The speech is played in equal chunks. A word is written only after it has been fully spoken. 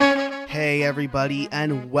Hey everybody,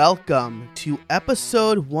 and welcome to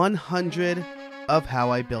episode 100 of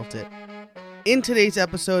How I Built It. In today's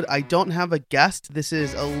episode, I don't have a guest. This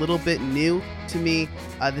is a little bit new to me.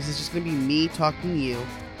 This is just going to be me talking to you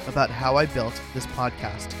about how I built this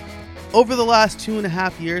podcast. Over the last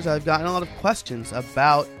 2.5 years, I've gotten a lot of questions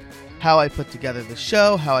about how I put together the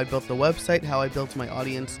show, how I built the website, how I built my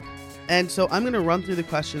audience. And so I'm going to run through the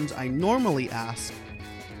questions I normally ask,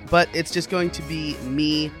 but it's just going to be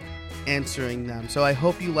me answering them. So I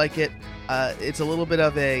hope you like it. It's a little bit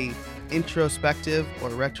of a introspective or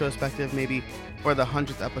retrospective maybe for the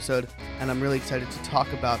 100th episode, and I'm really excited to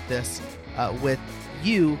talk about this with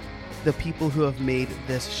you, the people who have made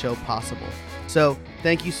this show possible. So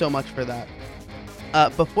thank you so much for that.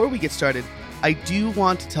 Before we get started, I do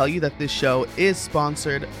want to tell you that this show is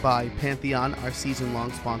sponsored by Pantheon, our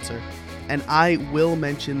season-long sponsor, and I will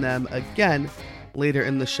mention them again later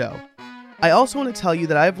in the show. I also want to tell you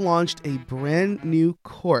that I've launched a brand new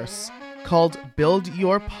course called Build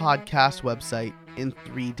Your Podcast Website in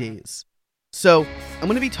 3 days. So I'm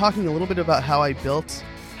going to be talking a little bit about how I built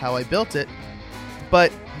it,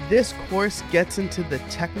 but this course gets into the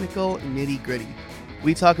technical nitty-gritty.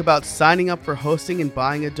 We talk about signing up for hosting and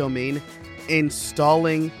buying a domain,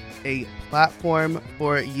 installing a platform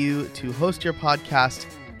for you to host your podcast,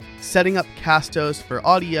 setting up Castos for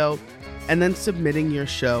audio, and then submitting your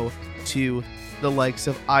show to the likes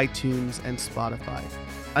of iTunes and Spotify.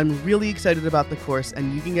 I'm really excited about the course,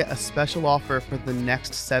 and you can get a special offer for the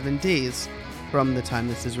next 7 days from the time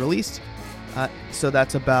this is released. So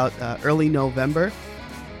that's about early November,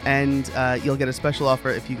 and you'll get a special offer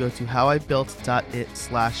if you go to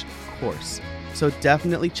howibuilt.it/course. So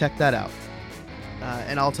definitely check that out.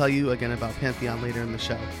 And I'll tell you again about Pantheon later in the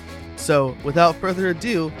show. So without further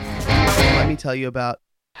ado, let me tell you about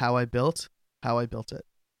how I built it.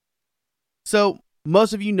 So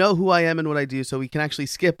most of you know who I am and what I do, so we can actually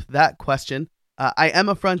skip that question. I am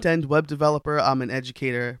a front-end web developer. I'm an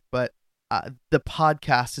educator, but the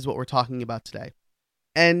podcast is what we're talking about today.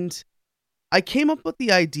 And I came up with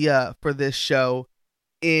the idea for this show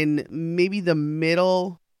in maybe the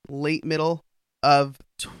late middle of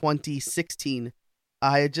 2016.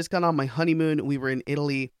 I had just gone on my honeymoon. We were in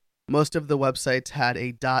Italy. Most of the websites had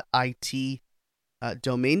a .it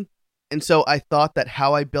domain. And so I thought that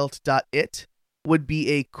howibuilt.it would be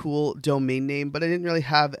a cool domain name, but I didn't really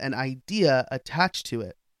have an idea attached to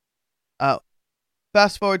it.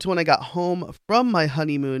 Fast forward to when I got home from my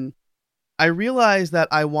honeymoon, I realized that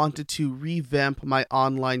I wanted to revamp my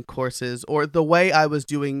online courses or the way I was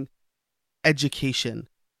doing education.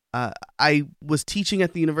 I was teaching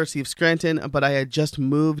at the University of Scranton, but I had just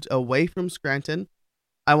moved away from Scranton.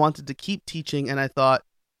 I wanted to keep teaching, and I thought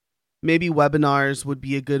maybe webinars would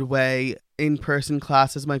be a good way, in-person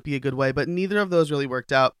classes might be a good way, but neither of those really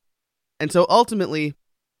worked out. And so ultimately,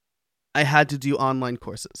 I had to do online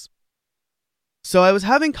courses. So I was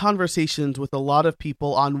having conversations with a lot of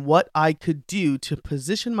people on what I could do to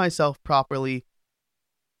position myself properly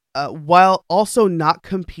while also not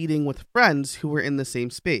competing with friends who were in the same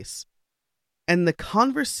space. And the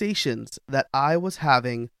conversations that I was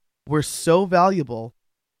having were so valuable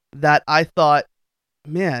that I thought,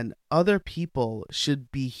 man, other people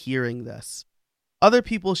should be hearing this. Other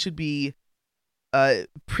people should be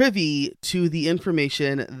privy to the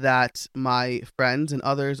information that my friends and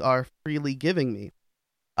others are freely giving me.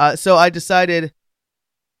 So I decided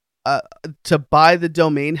to buy the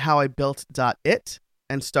domain howibuilt.it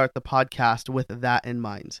and start the podcast with that in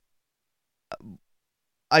mind.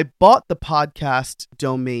 I bought the podcast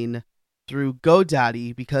domain through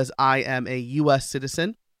GoDaddy because I am a US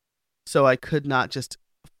citizen. So I could not just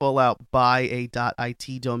full out buy a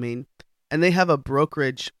 .it domain, and they have a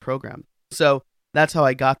brokerage program. So that's how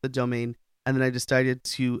I got the domain, and then I decided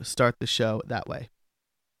to start the show that way.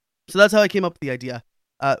 So that's how I came up with the idea.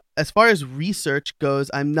 As far as research goes,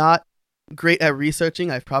 I'm not great at researching.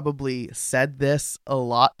 I've probably said this a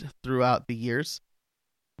lot throughout the years,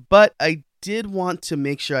 but I did want to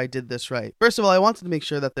make sure I did this right. First of all, I wanted to make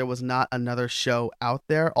sure that there was not another show out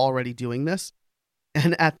there already doing this.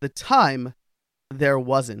 And at the time, there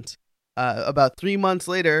wasn't. About 3 months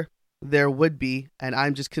later, there would be, and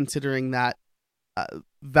I'm just considering that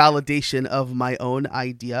validation of my own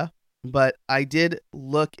idea. But I did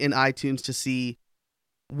look in iTunes to see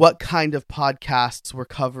what kind of podcasts were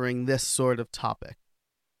covering this sort of topic.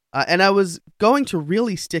 And I was going to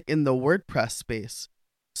really stick in the WordPress space.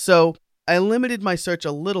 So I limited my search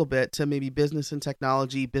a little bit to maybe business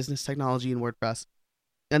technology and WordPress.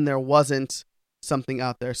 And there wasn't something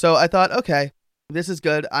out there. So I thought, okay, this is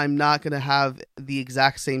good. I'm not going to have the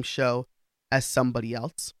exact same show as somebody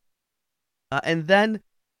else. And then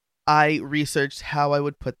I researched how I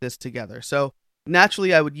would put this together. So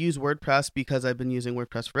naturally, I would use WordPress because I've been using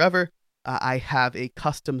WordPress forever. I have a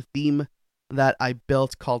custom theme that I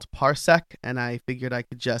built called Parsec, and I figured I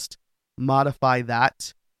could just modify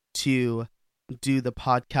that to do the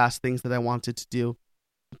podcast things that I wanted to do.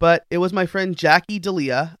 But it was my friend Jackie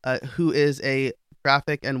D'Elia, who is a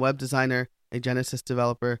graphic and web designer, a Genesis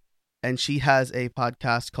developer, and she has a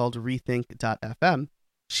podcast called Rethink.fm.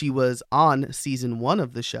 She was on season 1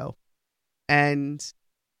 of the show, and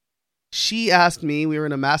she asked me, we were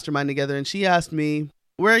in a mastermind together, and she asked me,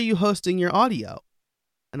 where are you hosting your audio?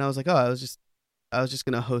 And I was like, I was just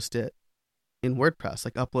going to host it in WordPress,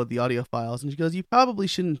 like upload the audio files. And she goes, you probably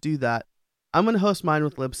shouldn't do that. I'm going to host mine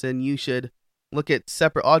with Libsyn. You should look at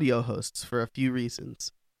separate audio hosts for a few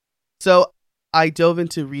reasons. So I dove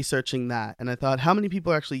into researching that, and I thought, how many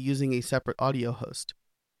people are actually using a separate audio host?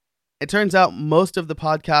 It turns out most of the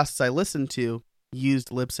podcasts I listened to used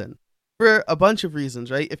Libsyn for a bunch of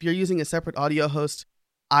reasons, right? If you're using a separate audio host,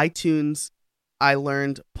 iTunes, I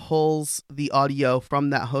learned, pulls the audio from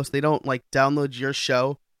that host. They don't like download your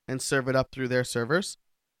show and serve it up through their servers.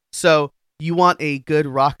 So you want a good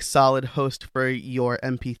rock solid host for your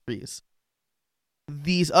MP3s.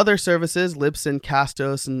 These other services, Libsyn,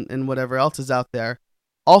 Castos, and whatever else is out there,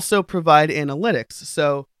 also provide analytics.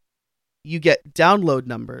 So you get download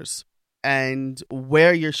numbers and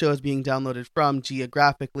where your show is being downloaded from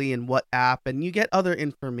geographically and what app, and you get other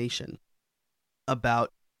information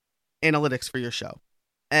about analytics for your show.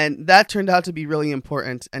 And that turned out to be really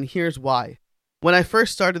important, and here's why. When I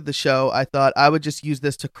first started the show, I thought I would just use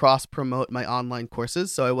this to cross-promote my online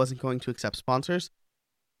courses, so I wasn't going to accept sponsors.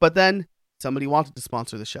 But then somebody wanted to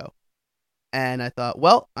sponsor the show. And I thought,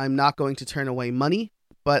 well, I'm not going to turn away money,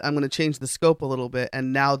 but I'm going to change the scope a little bit,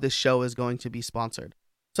 and now this show is going to be sponsored.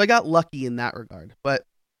 So I got lucky in that regard. But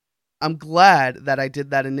I'm glad that I did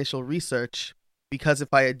that initial research, because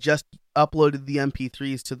if I had just uploaded the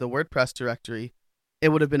MP3s to the WordPress directory, it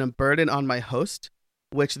would have been a burden on my host,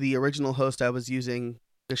 which the original host I was using,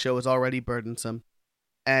 the show was already burdensome.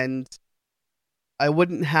 And I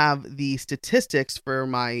wouldn't have the statistics for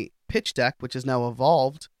my pitch deck, which is now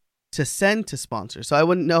evolved, to send to sponsors. So I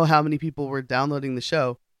wouldn't know how many people were downloading the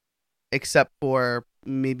show, except for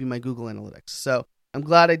maybe my Google Analytics. So I'm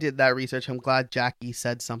glad I did that research. I'm glad Jackie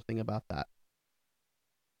said something about that.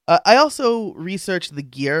 I also researched the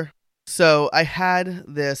gear. So I had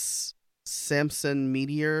this Samson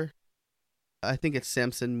Meteor, I think it's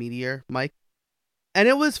Samson Meteor mic, and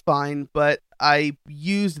it was fine, but I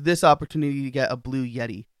used this opportunity to get a Blue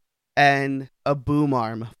Yeti and a boom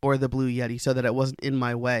arm for the Blue Yeti so that it wasn't in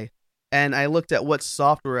my way. And I looked at what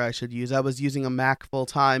software I should use. I was using a Mac full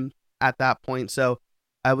time at that point, so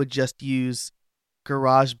I would just use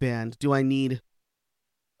GarageBand. Do I need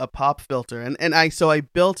a pop filter? And I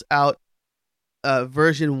built out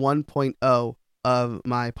version 1.0 of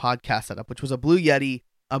my podcast setup, which was a Blue Yeti,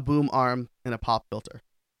 a boom arm, and a pop filter.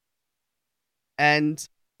 And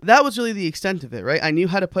that was really the extent of it, right? I knew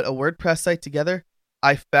how to put a WordPress site together.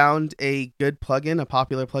 I found a good plugin, a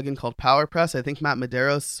popular plugin called PowerPress. I think Matt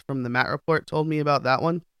Medeiros from the Matt Report told me about that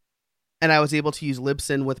one. And I was able to use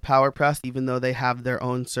Libsyn with PowerPress, even though they have their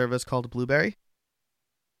own service called Blueberry.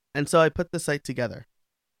 And so I put the site together.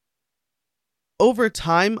 Over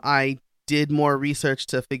time, I did more research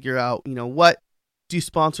to figure out, what do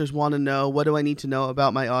sponsors want to know? What do I need to know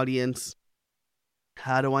about my audience?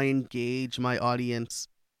 How do I engage my audience?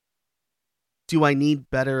 Do I need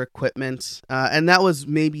better equipment? And that was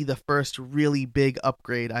maybe the first really big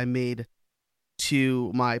upgrade I made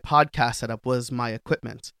to my podcast setup, was my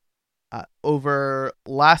equipment. Over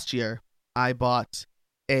last year, I bought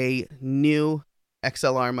a new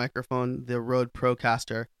XLR microphone, the Rode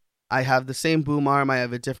Procaster. I have the same boom arm. I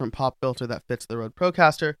have a different pop filter that fits the Rode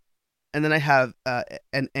Procaster. And then I have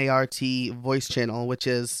an ART voice channel, which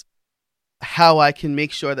is how I can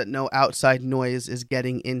make sure that no outside noise is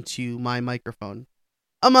getting into my microphone.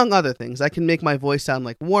 Among other things, I can make my voice sound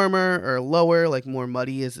like warmer or lower, like more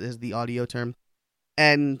muddy is the audio term.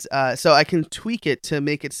 And so I can tweak it to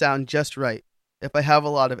make it sound just right. If I have a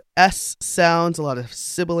lot of S sounds, a lot of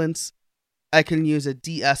sibilance, I can use a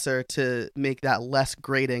de-esser to make that less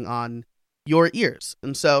grating on your ears.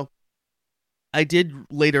 And so I did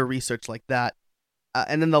later research like that.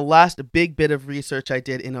 And then the last big bit of research I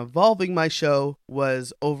did in evolving my show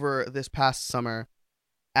was over this past summer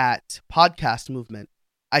at Podcast Movement.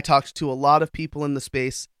 I talked to a lot of people in the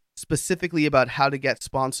space, specifically about how to get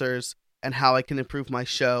sponsors and how I can improve my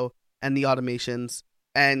show and the automations.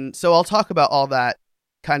 And so I'll talk about all that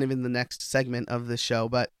kind of in the next segment of the show.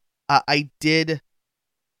 But I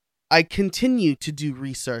continue to do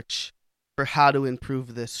research for how to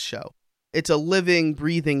improve this show. It's a living,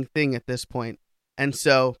 breathing thing at this point. And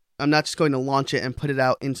so I'm not just going to launch it and put it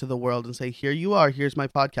out into the world and say, here you are, here's my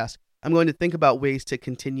podcast. I'm going to think about ways to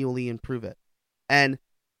continually improve it. And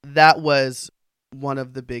that was one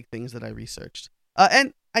of the big things that I researched.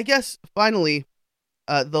 And I guess finally,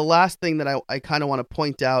 the last thing that I kind of want to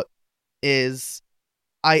point out is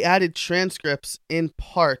I added transcripts in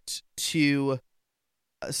part to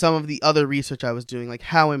some of the other research I was doing, like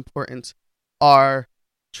how important are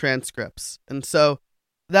transcripts. And so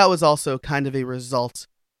that was also kind of a result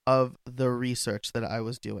of the research that I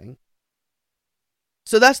was doing.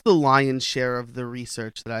 So that's the lion's share of the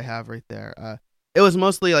research that I have right there. It was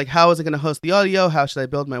mostly like, how is it going to host the audio? How should I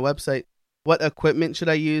build my website? What equipment should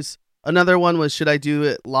I use? Another one was, should I do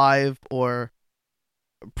it live or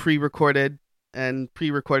pre-recorded? And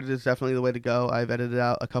pre-recorded is definitely the way to go. I've edited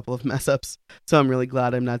out a couple of mess ups, so I'm really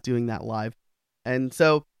glad I'm not doing that live. And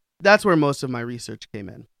so that's where most of my research came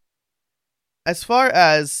in. As far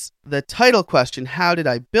as the title question, how did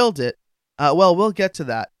I build it? Well, we'll get to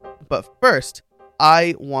that. But first,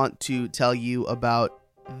 I want to tell you about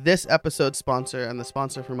this episode's sponsor and the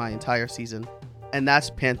sponsor for my entire season, and that's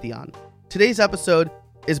Pantheon. Today's episode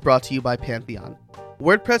is brought to you by Pantheon.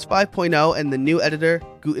 WordPress 5.0 and the new editor,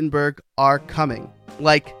 Gutenberg, are coming,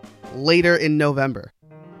 like later in November.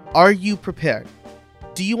 Are you prepared?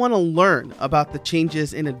 Do you want to learn about the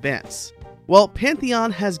changes in advance? Well,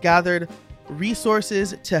 Pantheon has gathered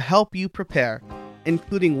resources to help you prepare,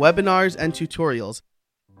 including webinars and tutorials.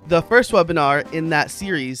 The first webinar in that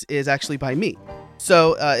series is actually by me.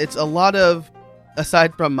 So it's a lot of,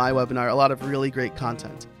 aside from my webinar, a lot of really great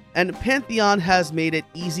content. And Pantheon has made it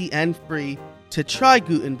easy and free to try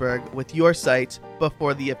Gutenberg with your site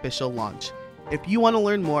before the official launch. If you want to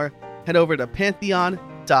learn more, head over to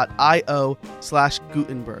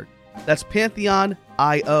pantheon.io/Gutenberg. That's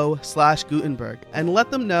pantheon.io/Gutenberg, and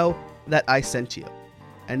let them know that I sent you.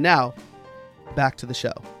 And now, back to the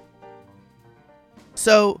show.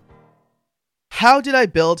 So, how did I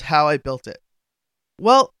build how I built it?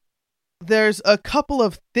 Well, there's a couple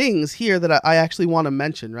of things here that I actually want to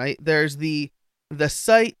mention, right? There's the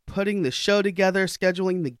site, putting the show together,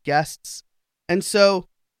 scheduling the guests. And so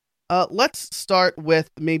let's start with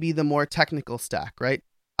maybe the more technical stack, right?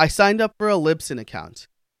 I signed up for a Libsyn account.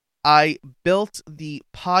 I built the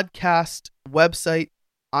podcast website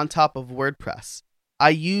on top of WordPress. I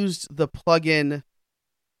used the plugin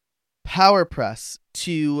PowerPress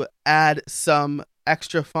to add some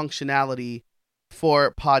extra functionality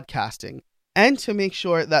for podcasting, and to make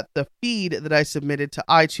sure that the feed that I submitted to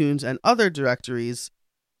iTunes and other directories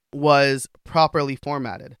was properly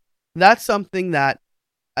formatted. That's something that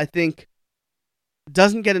I think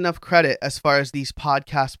doesn't get enough credit as far as these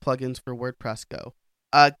podcast plugins for WordPress go.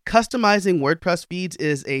 Customizing WordPress feeds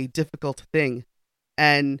is a difficult thing,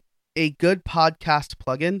 and a good podcast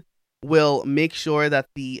plugin will make sure that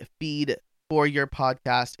the feed for your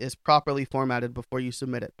podcast is properly formatted before you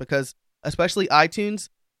submit it, because especially iTunes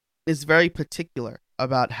is very particular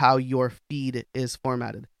about how your feed is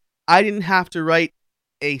formatted. I didn't have to write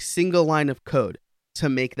a single line of code to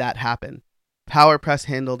make that happen. PowerPress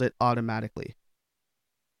handled it automatically.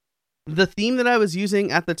 The theme that I was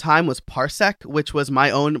using at the time was Parsec, which was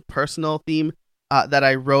my own personal theme that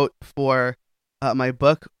I wrote for my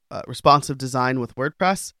book, Responsive Design with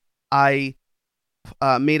WordPress. I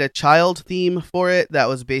made a child theme for it that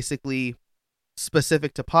was basically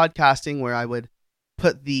specific to podcasting, where I would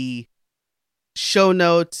put the show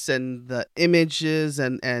notes and the images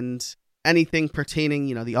and anything pertaining,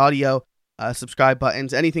 the audio, subscribe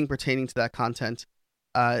buttons, anything pertaining to that content.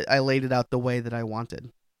 I laid it out the way that I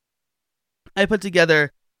wanted. I put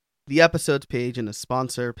together the episodes page and a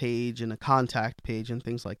sponsor page and a contact page and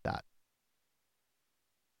things like that.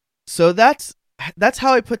 So that's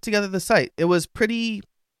how I put together the site. It was pretty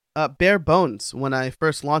bare bones when I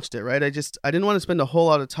first launched it, right? I didn't want to spend a whole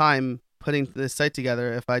lot of time putting this site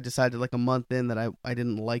together if I decided like a month in that I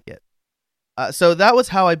didn't like it. So that was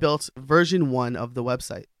how I built version 1 of the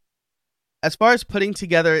website. As far as putting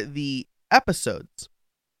together the episodes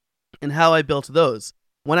and how I built those,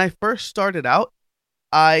 when I first started out,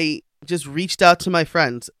 I just reached out to my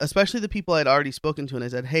friends, especially the people I'd already spoken to, and I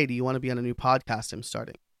said, hey, do you want to be on a new podcast I'm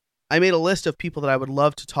starting? I made a list of people that I would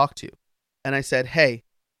love to talk to. And I said, hey,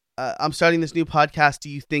 I'm starting this new podcast.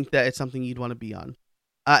 Do you think that it's something you'd want to be on?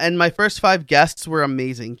 And my first 5 guests were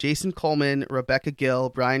amazing. Jason Coleman, Rebecca Gill,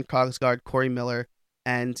 Brian Krogsgaard, Corey Miller,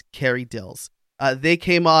 and Carrie Dills. They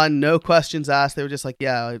came on, no questions asked. They were just like,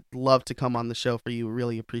 yeah, I'd love to come on the show for you.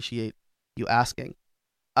 Really appreciate you asking.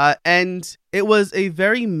 And it was a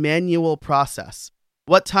very manual process.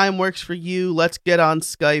 What time works for you? Let's get on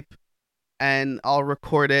Skype. and I'll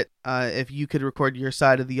record it. If you could record your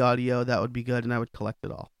side of the audio, that would be good, and I would collect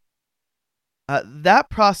it all. That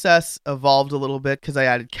process evolved a little bit because I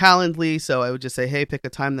added Calendly, so I would just say, hey, pick a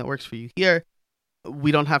time that works for you here.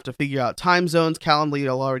 We don't have to figure out time zones. Calendly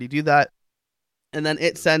will already do that. And then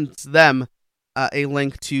it sends them a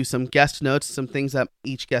link to some guest notes, some things that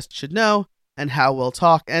each guest should know, and how we'll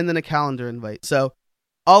talk, and then a calendar invite. So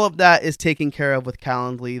all of that is taken care of with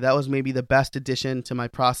Calendly. That was maybe the best addition to my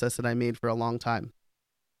process that I made for a long time.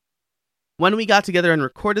 When we got together and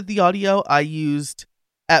recorded the audio,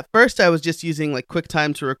 at first I was just using like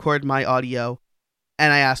QuickTime to record my audio,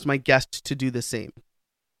 and I asked my guest to do the same.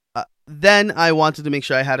 Then I wanted to make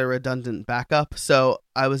sure I had a redundant backup, so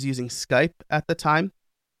I was using Skype at the time,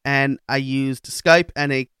 and I used Skype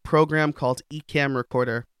and a program called Ecamm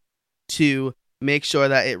Recorder to make sure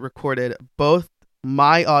that it recorded both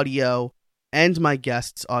my audio and my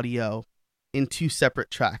guest's audio in two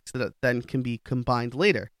separate tracks that then can be combined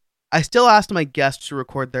later. I still asked my guest to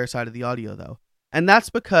record their side of the audio, though, and that's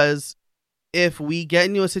because if we get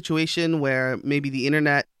into a situation where maybe the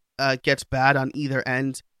internet gets bad on either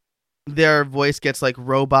end, their voice gets like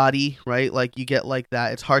robot-y, right? Like you get like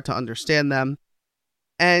that. It's hard to understand them.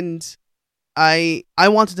 And I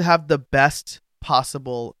wanted to have the best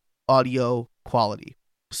possible audio quality.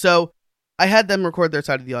 So I had them record their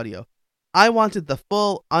side of the audio. I wanted the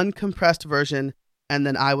full uncompressed version, and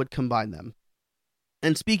then I would combine them.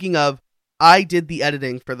 And speaking of, I did the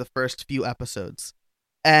editing for the first few episodes,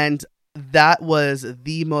 and that was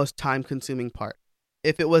the most time-consuming part.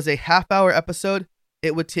 If it was a half-hour episode,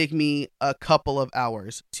 it would take me a couple of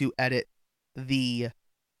hours to edit the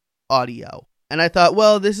audio. And I thought,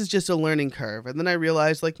 well, this is just a learning curve. And then I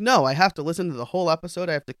realized, like, no, I have to listen to the whole episode.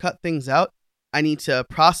 I have to cut things out. I need to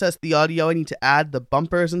process the audio. I need to add the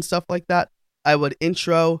bumpers and stuff like that. I would do the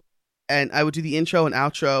intro and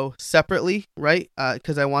outro separately, right?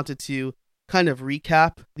 Because I wanted to kind of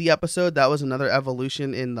recap the episode. That was another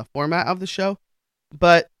evolution in the format of the show.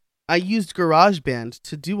 But I used GarageBand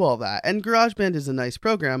to do all that. And GarageBand is a nice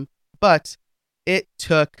program, but it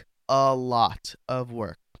took a lot of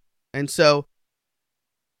work. And so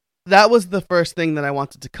that was the first thing that I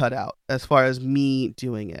wanted to cut out as far as me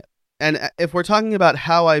doing it. And if we're talking about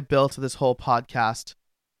how I built this whole podcast,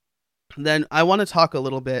 then I want to talk a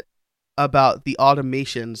little bit about the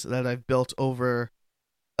automations that I've built over,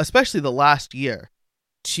 especially the last year,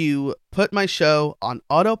 to put my show on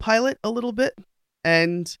autopilot a little bit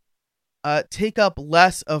and take up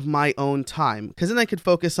less of my own time, because then I could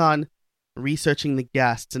focus on researching the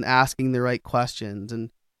guests and asking the right questions and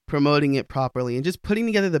promoting it properly and just putting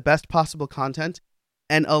together the best possible content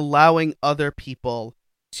and allowing other people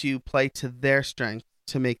to play to their strength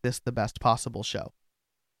to make this the best possible show.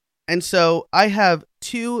 And so I have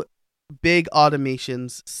two big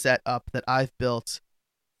automations set up that I've built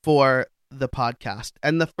for the podcast.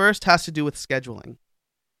 And the first has to do with scheduling.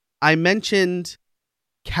 I mentioned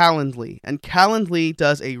Calendly, and Calendly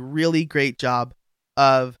does a really great job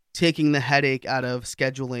of taking the headache out of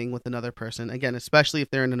scheduling with another person, again, especially if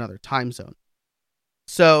they're in another time zone.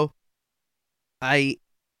 So I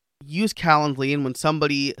use Calendly, and when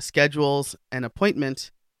somebody schedules an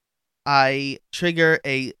appointment, I trigger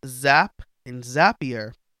a Zap in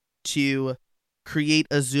Zapier to create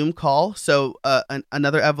a Zoom call. So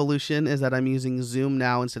another evolution is that I'm using Zoom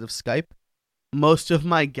now instead of Skype. Most of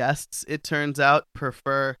my guests, it turns out,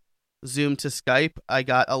 prefer Zoom to Skype. I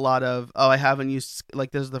got a lot of, I haven't used,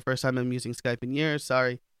 like, this is the first time I'm using Skype in years,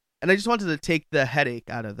 sorry. And I just wanted to take the headache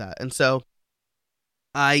out of that. And so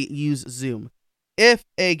I use Zoom. If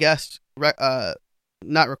a guest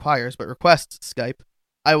not requires, but requests Skype,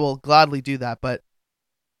 I will gladly do that. But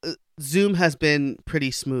Zoom has been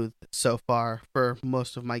pretty smooth so far for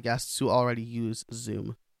most of my guests who already use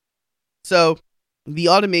Zoom. So the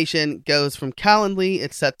automation goes from Calendly.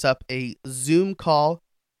 It sets up a Zoom call.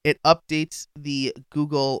 It updates the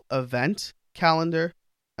Google event calendar,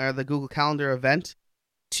 or the Google Calendar event,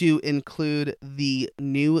 to include the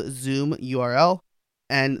new Zoom URL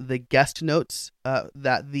and the guest notes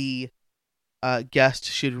that the guest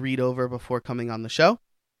should read over before coming on the show.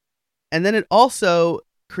 And then it also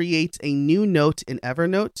creates a new note in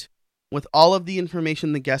Evernote with all of the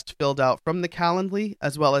information the guest filled out from the Calendly,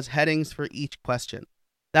 as well as headings for each question.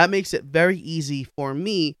 That makes it very easy for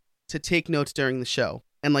me to take notes during the show,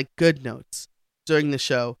 and like good notes during the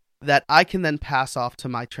show that I can then pass off to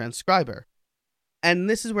my transcriber. And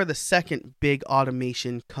this is where the second big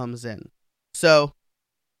automation comes in. So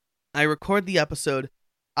I record the episode,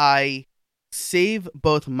 I save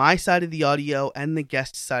both my side of the audio and the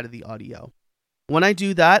guest side of the audio. When I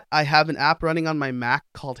do that, I have an app running on my Mac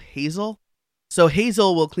called Hazel. So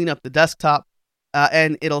Hazel will clean up the desktop,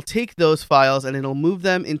 and it'll take those files and it'll move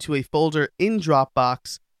them into a folder in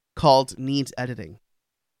Dropbox called Needs Editing.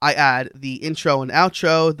 I add the intro and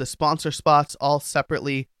outro, the sponsor spots all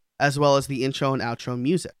separately, as well as the intro and outro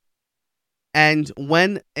music. And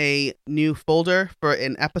when a new folder for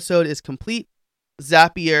an episode is complete,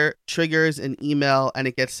 Zapier triggers an email and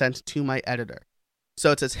it gets sent to my editor.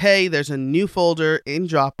 So it says, hey, there's a new folder in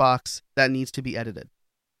Dropbox that needs to be edited.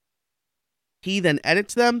 He then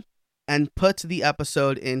edits them and puts the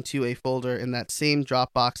episode into a folder in that same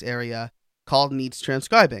Dropbox area called Needs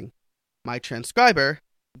Transcribing. My transcriber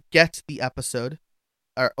gets the episode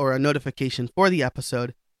or a notification for the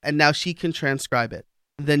episode, and now she can transcribe it.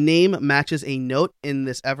 The name matches a note in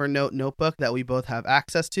this Evernote notebook that we both have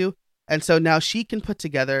access to, and so now she can put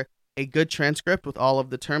together a good transcript with all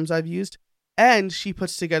of the terms I've used, and she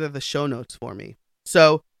puts together the show notes for me.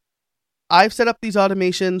 So I've set up these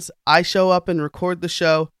automations, I show up and record the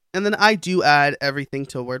show, and then I do add everything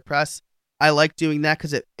to WordPress. I like doing that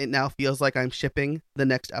because it now feels like I'm shipping the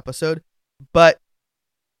next episode. But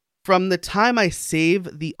from the time I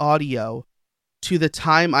save the audio to the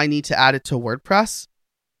time I need to add it to WordPress,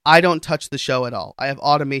 I don't touch the show at all. I have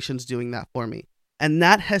automations doing that for me. And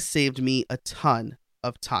that has saved me a ton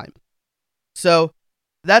of time. So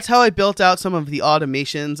that's how I built out some of the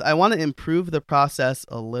automations. I want to improve the process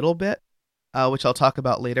a little bit, which I'll talk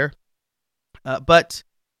about later. But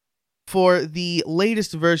for the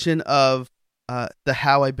latest version of the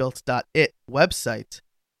howibuilt.it website,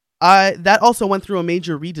 that also went through a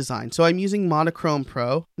major redesign. So I'm using Monochrome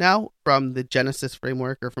Pro now from the Genesis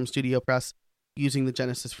framework, or from StudioPress using the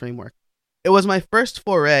Genesis framework. It was my first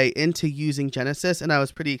foray into using Genesis, and I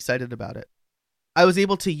was pretty excited about it. I was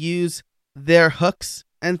able to use their hooks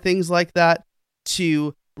and things like that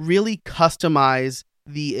to really customize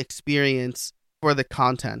the experience for the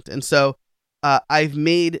content. And so I've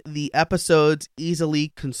made the episodes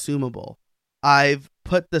easily consumable. I've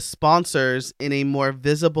put the sponsors in a more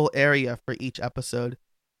visible area for each episode,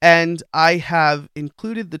 and I have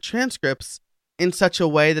included the transcripts in such a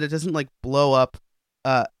way that it doesn't like blow up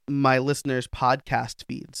my listeners' podcast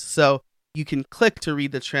feeds. So you can click to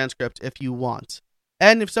read the transcript if you want.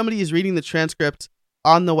 And if somebody is reading the transcript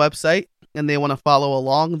on the website and they want to follow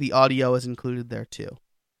along, the audio is included there too.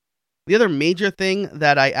 The other major thing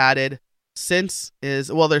that I added since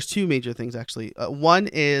is, well, there's two major things actually. One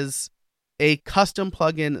is a custom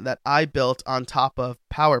plugin that I built on top of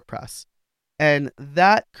PowerPress. And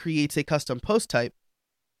that creates a custom post type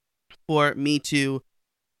for me to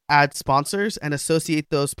add sponsors and associate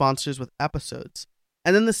those sponsors with episodes.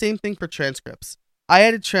 And then the same thing for transcripts. I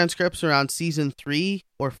added transcripts around season 3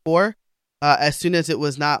 or 4 as soon as it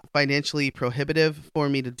was not financially prohibitive for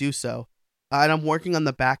me to do so. And I'm working on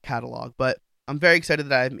the back catalog, but I'm very excited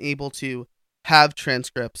that I'm able to have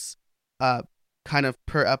transcripts kind of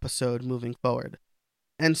per episode moving forward.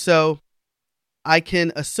 And so I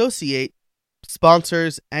can associate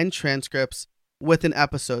sponsors and transcripts with an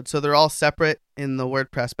episode. So they're all separate in the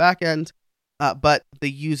WordPress backend, but the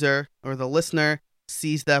user or the listener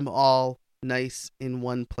sees them all nice in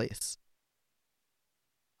one place.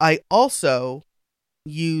 I also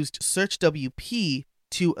used SearchWP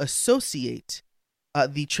to associate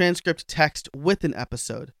the transcript text with an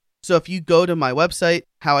episode. So if you go to my website,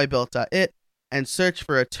 howibuilt.it, and search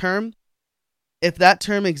for a term, if that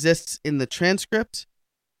term exists in the transcript,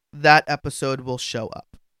 that episode will show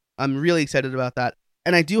up. I'm really excited about that.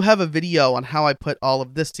 And I do have a video on how I put all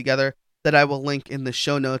of this together that I will link in the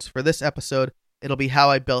show notes for this episode. It'll be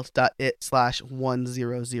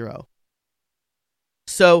howibuilt.it/100.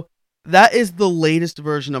 So that is the latest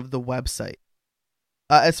version of the website.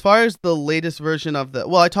 As far as the latest version of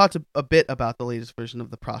I talked a bit about the latest version of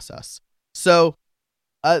the process. So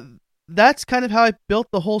that's kind of how I built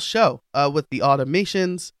the whole show, with the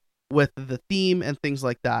automations, with the theme and things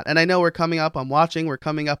like that. And I know we're coming up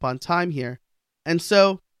on time here. And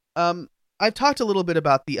so I've talked a little bit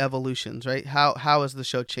about the evolutions, right? How has the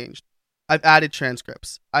show changed? I've added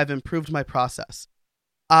transcripts. I've improved my process.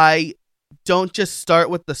 I don't just start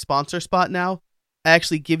with the sponsor spot now. I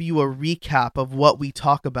actually give you a recap of what we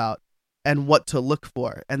talk about and what to look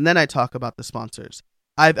for. And then I talk about the sponsors.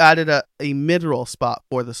 I've added a mid-roll spot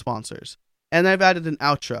for the sponsors. And I've added an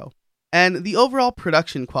outro. And the overall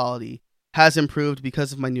production quality has improved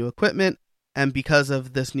because of my new equipment and because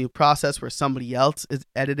of this new process where somebody else is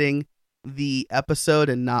editing the episode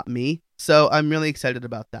and not me. So I'm really excited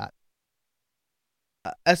about that.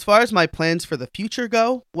 As far as my plans for the future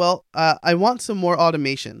go, I want some more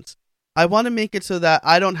automations. I want to make it so that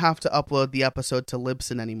I don't have to upload the episode to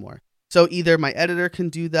Libsyn anymore. So either my editor can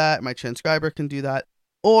do that, my transcriber can do that,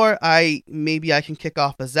 Or maybe I can kick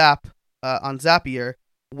off a Zap on Zapier,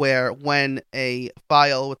 where when a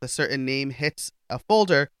file with a certain name hits a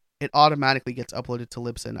folder, it automatically gets uploaded to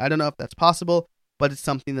Libsyn. I don't know if that's possible, but it's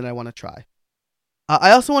something that I want to try.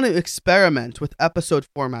 I also want to experiment with episode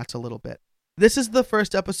formats a little bit. This is the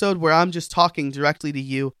first episode where I'm just talking directly to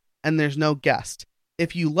you and there's no guest.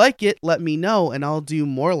 If you like it, let me know and I'll do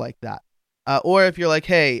more like that. Or if you're like,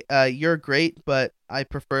 hey, you're great, but I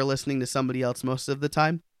prefer listening to somebody else most of the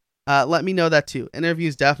time, let me know that too.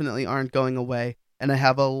 Interviews definitely aren't going away, and I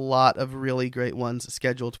have a lot of really great ones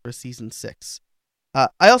scheduled for season 6. I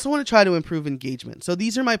also want to try to improve engagement. So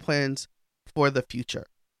these are my plans for the future.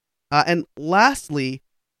 And lastly,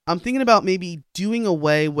 I'm thinking about maybe doing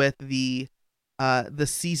away with the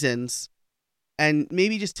seasons and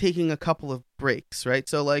maybe just taking a couple of breaks, right?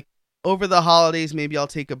 So like over the holidays, maybe I'll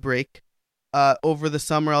take a break. Over the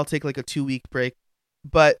summer, I'll take like a 2-week break.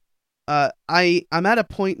 But I'm at a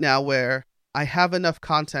point now where I have enough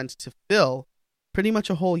content to fill pretty much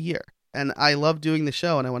a whole year. And I love doing the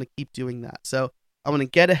show and I want to keep doing that. So I want to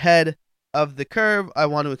get ahead of the curve. I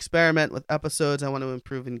want to experiment with episodes. I want to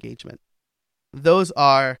improve engagement. Those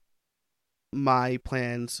are my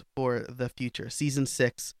plans for the future, season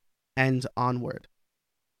 6 and onward.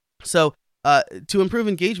 So to improve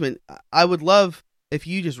engagement, I would love if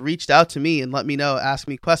you just reached out to me and let me know, ask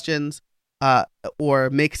me questions or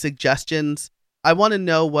make suggestions. I want to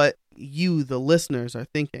know what you, the listeners, are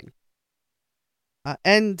thinking.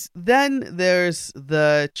 And then there's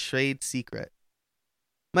the trade secret.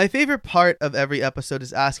 My favorite part of every episode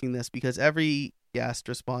is asking this because every guest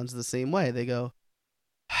responds the same way. They go,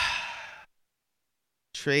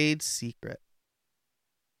 trade secret.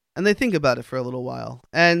 And they think about it for a little while.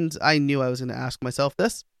 And I knew I was going to ask myself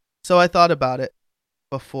this, so I thought about it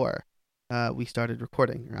before we started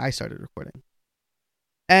recording, or I started recording.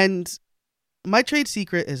 And my trade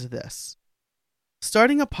secret is this.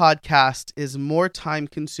 Starting a podcast is more time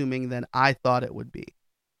consuming than I thought it would be.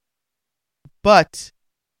 But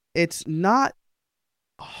it's not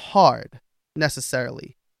hard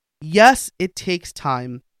necessarily. Yes, it takes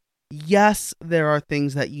time. Yes, there are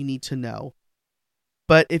things that you need to know.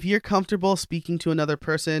 But if you're comfortable speaking to another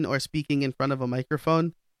person or speaking in front of a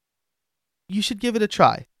microphone, you should give it a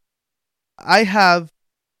try. I have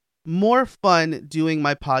more fun doing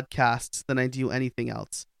my podcasts than I do anything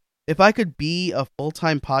else. If I could be a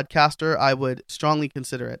full-time podcaster, I would strongly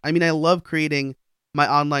consider it. I mean, I love creating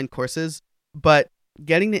my online courses, but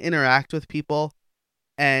getting to interact with people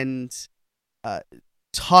and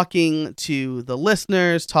talking to the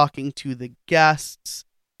listeners, talking to the guests,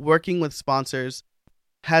 working with sponsors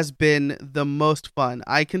has been the most fun.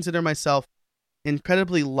 I consider myself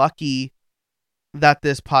incredibly lucky that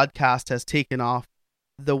this podcast has taken off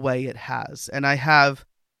the way it has. And I have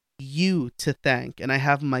you to thank, and I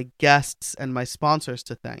have my guests and my sponsors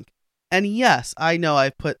to thank. And yes, I know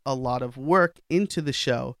I've put a lot of work into the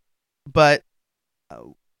show, but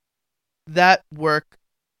that work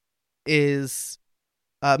is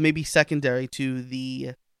maybe secondary to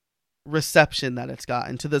the reception that it's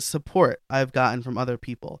gotten, to the support I've gotten from other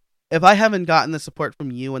people. If I haven't gotten the support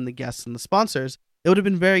from you and the guests and the sponsors, it would have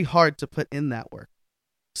been very hard to put in that work.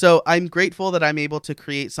 So I'm grateful that I'm able to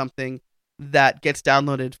create something that gets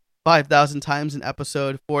downloaded 5,000 times an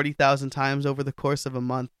episode, 40,000 times over the course of a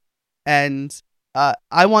month. And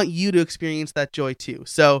I want you to experience that joy too.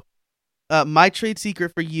 So my trade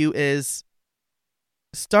secret for you is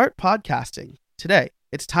start podcasting today.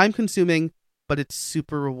 It's time consuming, but it's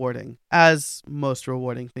super rewarding, as most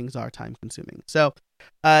rewarding things are time consuming. So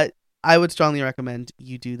I would strongly recommend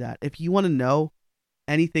you do that. If you want to know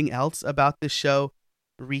anything else about this show,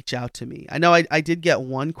 reach out to me. I know I did get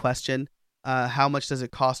one question. How much does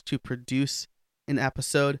it cost to produce an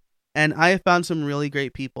episode? And I have found some really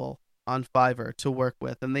great people on Fiverr to work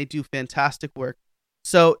with, and they do fantastic work.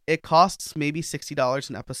 So it costs maybe $60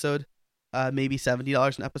 an episode, maybe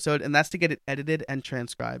 $70 an episode, and that's to get it edited and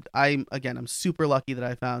transcribed. I'm super lucky that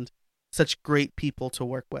I found such great people to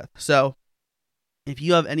work with. So if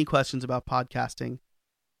you have any questions about podcasting,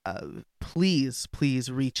 please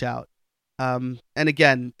reach out. And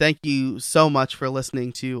again, thank you so much for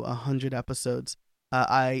listening to 100 episodes.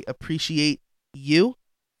 I appreciate you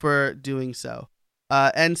for doing so.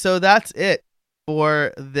 And so that's it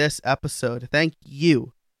for this episode. Thank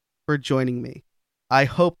you for joining me. I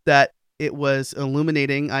hope that it was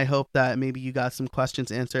illuminating. I hope that maybe you got some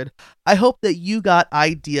questions answered. I hope that you got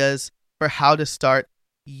ideas for how to start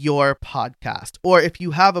your podcast. Or if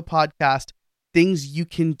you have a podcast, things you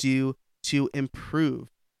can do to improve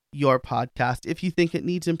your podcast if you think it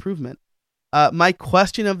needs improvement. My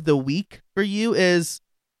question of the week for you is,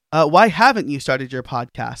 Why haven't you started your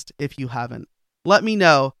podcast if you haven't? Let me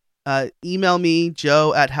know. Email me,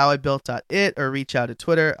 joe@howibuilt.it, or reach out to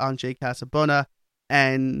Twitter on jcasabona,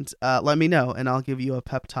 and let me know, and I'll give you a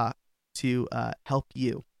pep talk to help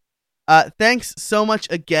you. Thanks so much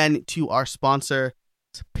again to our sponsor,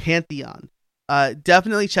 Pantheon.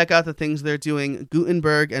 Definitely check out the things they're doing.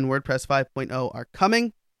 Gutenberg and WordPress 5.0 are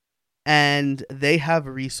coming, and they have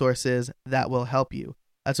resources that will help you.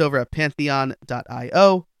 That's over at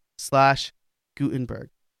pantheon.io/Gutenberg.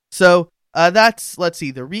 So that's, let's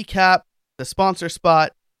see, the recap, the sponsor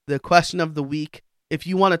spot, the question of the week. If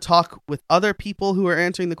you want to talk with other people who are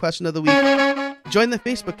answering the question of the week, join the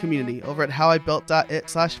Facebook community over at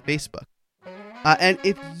howibuilt.it/Facebook. And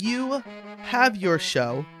if you have your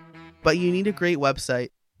show, but you need a great website,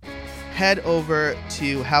 head over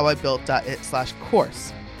to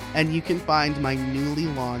howibuilt.it/course, and you can find my newly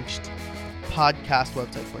launched podcast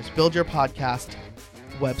website course. Build your podcast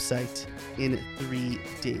website in 3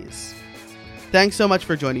 days. Thanks so much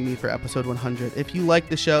for joining me for episode 100. If you like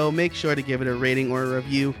the show, make sure to give it a rating or a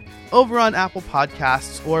review over on Apple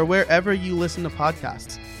Podcasts or wherever you listen to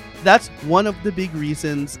podcasts. That's one of the big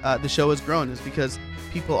reasons the show has grown, is because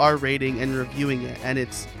people are rating and reviewing it, and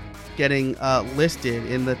it's getting listed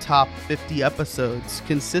in the top 50 episodes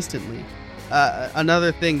consistently.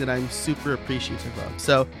 Another thing that I'm super appreciative of.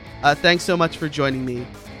 So thanks so much for joining me.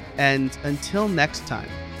 And until next time,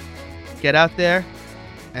 get out there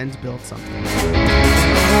and build something.